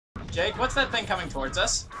Jake, what's that thing coming towards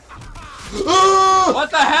us? Oh! What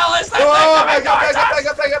the hell is that thing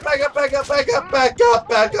coming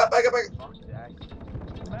towards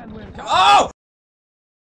us? Oh!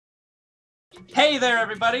 Hey there,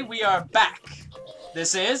 everybody. We are back.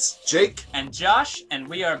 This is Jake and Josh, and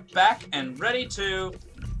we are back and ready to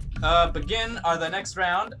begin the next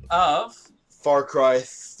round of Far Cry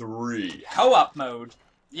 3. co-op mode.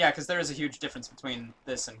 Yeah, because there is a huge difference between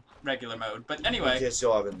this and regular mode. But anyway. In case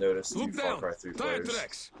y'all haven't noticed, you Far Cry 3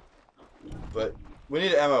 players. But we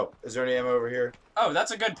need ammo. Is there any ammo over here? Oh,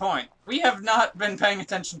 that's a good point. We have not been paying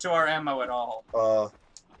attention to our ammo at all.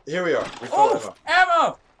 Here we are. We found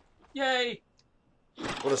ammo! Yay!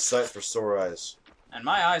 What a sight for sore eyes. And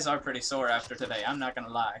my eyes are pretty sore after today, I'm not gonna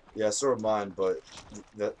lie. Yeah, so are mine, but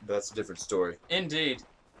that's a different story. Indeed.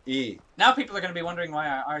 E. Now people are gonna be wondering why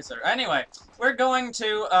our eyes are... Anyway, we're going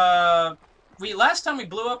to, last time we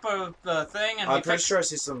blew up a thing and I'm pretty sure I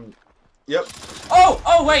see some... Yep.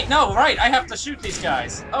 Oh, wait, no, right, I have to shoot these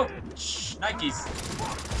guys. Oh, shh, Nikes.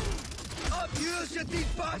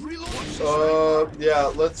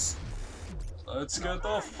 Yeah, let's get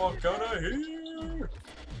the fuck out of here.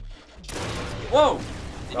 Whoa!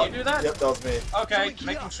 Did you do that? Yep, that was me. Okay,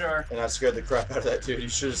 making sure. And I scared the crap out of that dude. You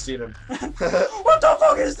should have seen him. What the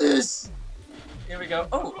fuck is this? Here we go.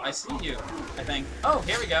 Oh, I see you, I think. Oh,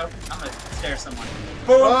 here we go. I'm gonna scare someone.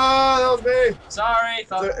 Boom! Oh, that was me! Sorry,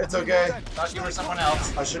 thought... It's okay. Thought you were someone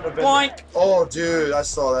else. I shouldn't have been... Boink! Oh, dude, I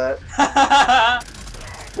saw that.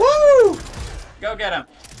 Woo! Go get him.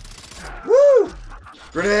 Woo!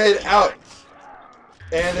 Grenade out!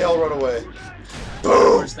 And they all run away. Boom!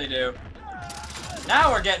 Of course they do.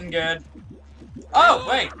 Now we're getting good. Oh,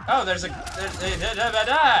 wait. Oh, there's a...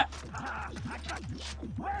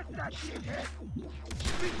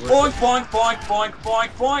 Boink, boink, boink, boink,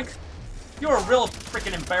 boink, boink. You're a real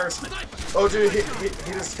freaking embarrassment. Oh, dude, he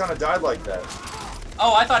just kind of died like that.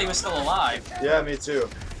 Oh, I thought he was still alive. Yeah, me too.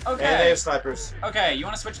 Okay. And they have snipers. Okay, you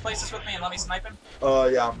want to switch places with me and let me snipe him?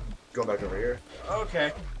 Yeah, I'm going back over here.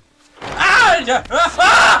 Okay. Ah!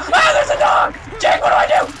 There's a dog! Jake, what do I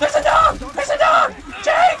do? There's a dog! There's a dog!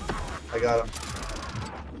 Jake! I got him.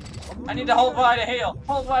 I need to hold Y to heal.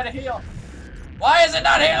 Hold Y to heal. Why is it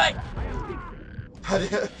not healing?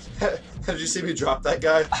 Did you see me drop that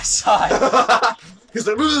guy? I saw it. He's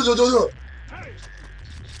like,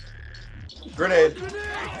 grenade.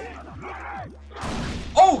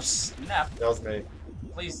 Oh, snap. That was me.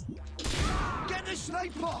 Please. Get the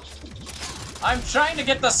sniper! I'm trying to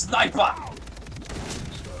get the sniper.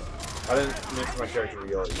 I didn't mean for my character to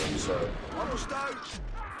yell at you, I'm sorry. Almost out.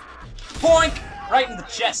 Boink! Right in the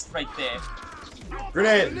chest, right there.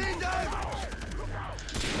 Grenade!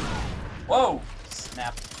 Whoa!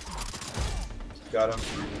 Snap. Got him.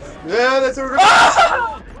 Yeah, that's a grenade!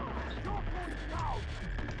 Ah!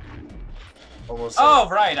 Almost. Oh,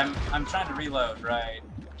 right. I'm trying to reload. Right.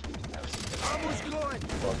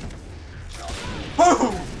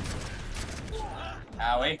 Boom!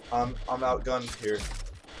 Owie. I'm outgunned here.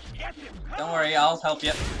 Don't worry, I'll help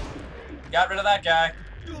you. Got rid of that guy.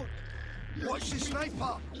 Watch the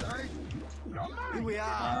sniper. Here we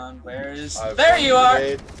are. Where is... There you are!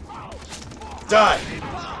 Grenade. Die!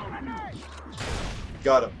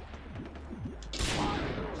 Got him. Did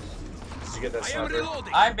you get that sniper?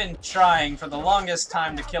 I've been trying for the longest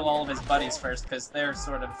time to kill all of his buddies first, because they're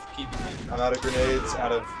sort of keeping me. I'm out of grenades,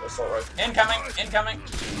 out of assault rifle. Incoming! Incoming!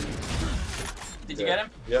 Did you get him?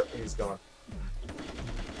 Yep, he's gone.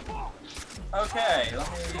 Okay, let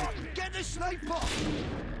me... Get the sniper!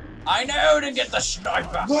 I know to get the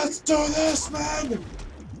sniper! Let's do this, man!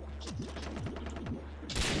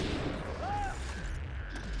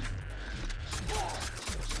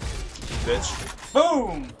 Bitch.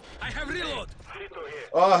 Boom! I have reload!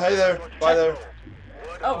 Oh, hey there. Bye there.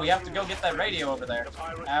 Oh, we have to go get that radio over there.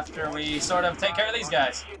 After we sort of take care of these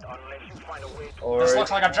guys. This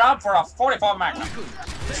looks like a job for a 44 Magnum.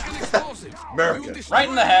 America. Right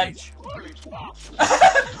in the head.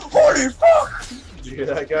 Holy fuck! Did you hear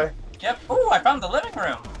that guy? Yep. Ooh, I found the living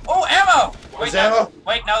room. Oh, ammo! Wait, There's ammo?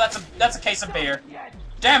 Wait, no, that's a case of beer.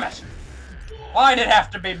 Damn it! Why'd it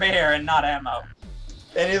have to be beer and not ammo?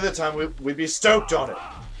 Any other time, we'd be stoked on it.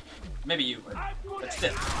 Maybe you would, but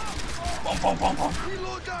still. Boom, boom, boom, boom.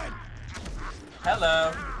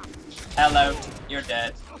 Hello. Hello. You're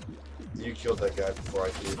dead. You killed that guy before I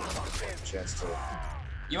gave him a chance to.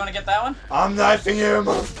 You want to get that one? I'm knifing him!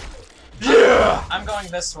 Yeah! I'm going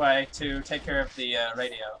this way to take care of the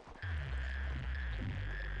radio.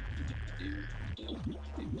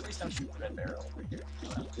 Please don't shoot the red barrel over here.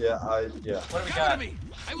 Yeah. What do we got?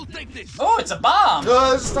 I will take this. Oh, it's a bomb! No,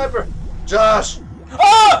 there's a sniper! Josh!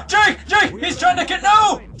 Oh! Jake! Jake! He's trying to get...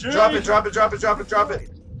 No! Drop it, drop it, drop it, drop it, drop it.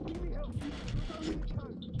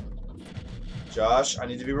 Josh, I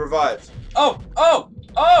need to be revived. Oh! Oh!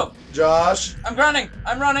 Oh! Josh. I'm running!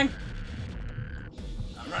 I'm running!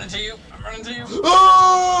 I'm running to you! I'm running to you!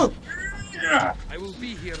 Oh! I will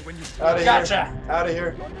be here when you. Out of Gotcha. here. Out of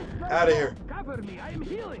here. Out of here. Cover me. I am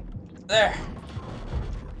healing. There.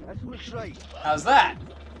 That looks right. How's that?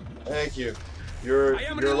 Thank you. You're a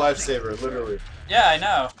lifesaver, literally. Yeah, I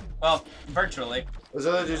know. Well, virtually. Those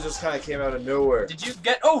other dudes just kind of came out of nowhere. Did you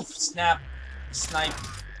get... Oh, snap. Snipe.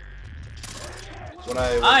 When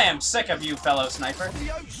I am sick of you, fellow sniper.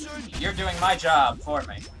 You're doing my job for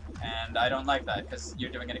me. And I don't like that, because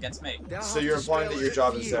you're doing it against me. So you're implying that your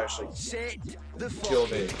job is to actually kill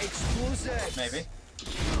me. Maybe.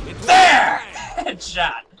 There!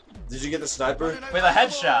 Headshot! Did you get the sniper? With a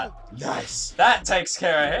headshot. Nice. That takes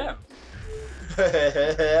care of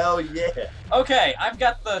him. Hell yeah. Okay, I've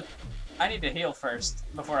got the... I need to heal first,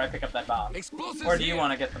 before I pick up that bomb. Or do you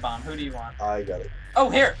want to get the bomb? Who do you want? I got it.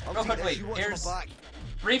 Oh, here! Real quickly. Here's...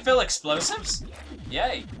 Refill explosives?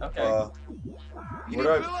 Yay. Okay. Where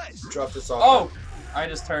do I drop this off? Oh! I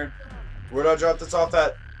just heard. Where do I drop this off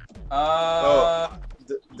at?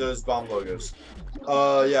 Those bomb logos.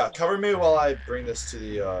 Yeah, cover me while I bring this to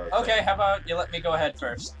the, Okay, how about you let me go ahead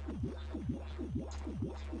first?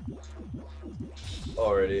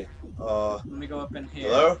 Already. Let me go up in here.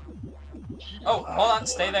 Hello? Oh, hold on,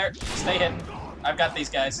 stay there. Stay hidden. I've got these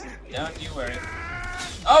guys. Don't you worry.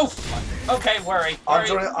 Oh, fuck. Okay, worry. I'm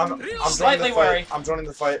Slightly joining the fight. worry. I'm joining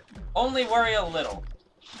the fight. Only worry a little.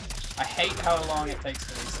 I hate how long it takes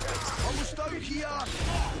for these guys.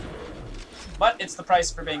 But it's the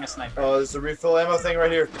price for being a sniper. Oh, there's a refill ammo thing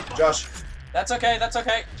right here. Josh. That's okay, that's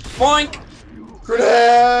okay. Boink!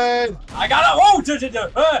 Grenade! I got it! Oh!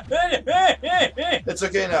 It's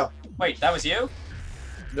okay now. Wait, that was you?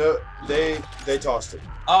 No, they tossed it.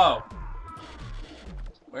 Oh.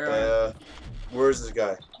 Where where's this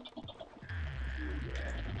guy?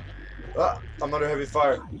 Ah, I'm under heavy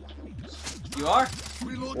fire. You are?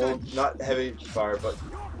 Well, not heavy fire, but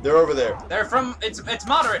they're over there. They're from... It's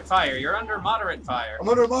moderate fire. You're under moderate fire. I'm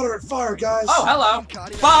under moderate fire, guys. Oh, hello.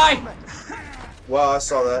 Bye! Wow, I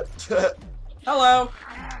saw that. Hello.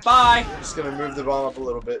 Bye. Just gonna move the bomb up a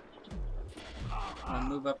little bit. I'm gonna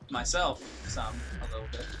move up myself a little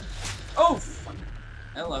bit. Oh, fuck.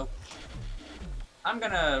 Hello. I'm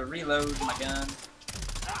gonna reload my gun.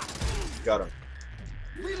 Got him.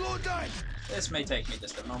 Reload that. This may take me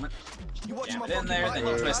just a moment. Jam my it in there, then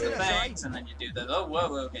you back. twist the things, and then you do the... Oh,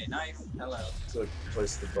 whoa, okay, knife. Hello. So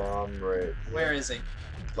place the bomb right. Where is he?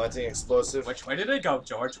 Planting explosive. Which way did he go,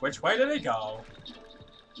 George? Which way did he go?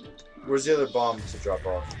 Where's the other bomb to drop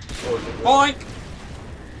off? Oh, Boink!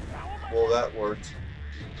 well, that worked.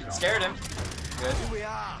 Scared him. Good. Here we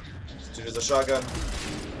are. Dude, there's a shotgun.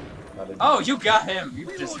 Oh, you got him!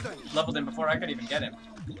 You just leveled him before I could even get him.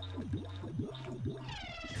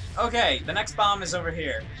 Okay, the next bomb is over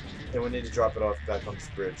here. And we need to drop it off back on this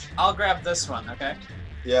bridge. I'll grab this one, okay?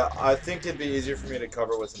 Yeah, I think it'd be easier for me to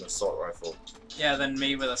cover with an assault rifle. Yeah, than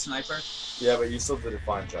me with a sniper. Yeah, but you still did a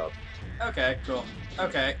fine job. Okay, cool.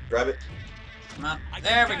 Okay, Grab it. come on.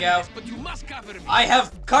 There we go. But you must cover me. I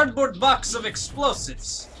have cardboard box of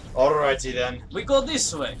explosives. Alrighty then. We go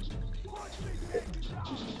this way.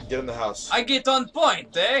 Get in the house. I get on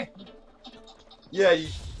point, eh? Yeah,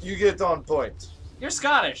 you get on point. You're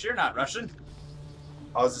Scottish, you're not Russian.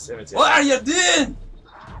 I was just imitating. What are you doing?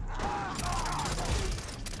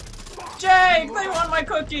 Jake, they want my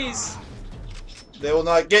cookies. They will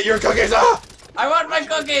not get your cookies! Ah! I want my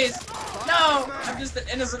cookies. No, I'm just an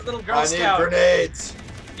innocent little Girl I Scout. need grenades.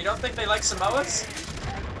 You don't think they like Samoas?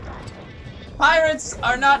 Pirates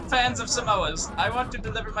are not fans of Samoas. I want to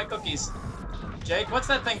deliver my cookies. Jake, what's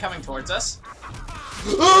that thing coming towards us?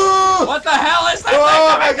 Ah! What the hell is that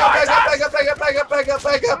Oh, thing coming towards us?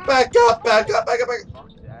 back up.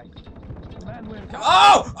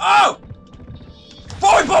 Oh! Oh!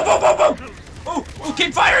 Boom! Boom! Boom! Boom! Boom! Oh!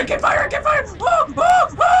 Keep firing! Keep firing! Keep firing! Oh!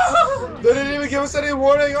 Oh! Oh! They didn't even give us any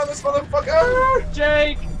warning on this motherfucker!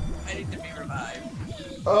 Jake! I need to be revived.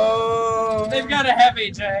 Oh! They've got a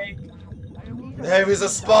heavy, Jake. Heavy's a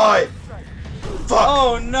spy! Fuck!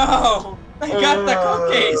 Oh no! They got the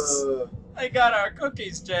cookies! They got our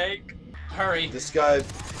cookies, Jake. Hurry. This guy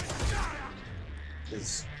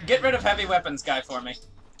is... Get rid of heavy weapons guy for me.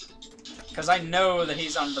 Because I know that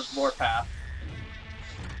he's on the warpath.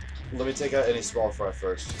 Let me take out any small fry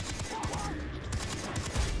first.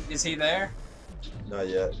 Is he there? Not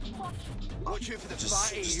yet. Watch out for the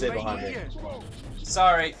Just fatty, stay right behind me. here.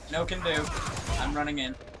 Sorry, no can do. I'm running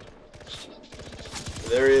in.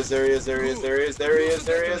 There he is, there he is, there he is, there he is, there he is,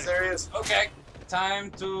 there he is, there he is. Okay.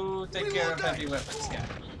 Time to take care of heavy weapons, guy.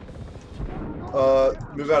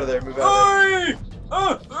 Move out of there. Move out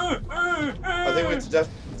of there. I think we have to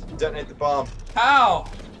detonate the bomb. How?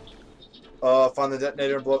 Find the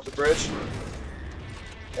detonator and blow up the bridge.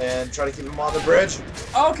 And try to keep him on the bridge.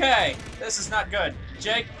 Okay, this is not good.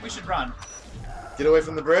 Jake, we should run. Get away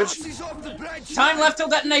from the bridge. Time left till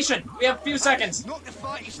detonation. We have a few seconds.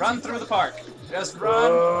 Run through the park. Just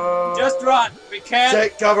run. Just run. We can't.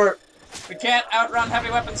 Take cover. We can't outrun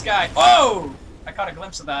heavy weapons guy. Oh! I caught a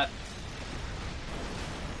glimpse of that.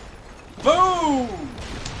 Boom!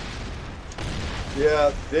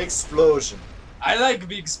 Yeah, big explosion. I like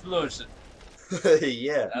big explosion.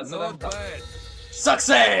 Yeah. That's what I'm talking about.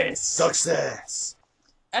 Success! Success!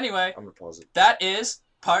 Anyway, I'm gonna pause it. that is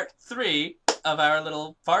part 3 of our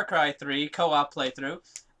little Far Cry 3 co-op playthrough.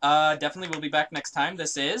 Definitely we'll be back next time.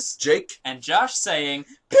 This is Jake and Josh saying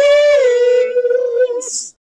peace!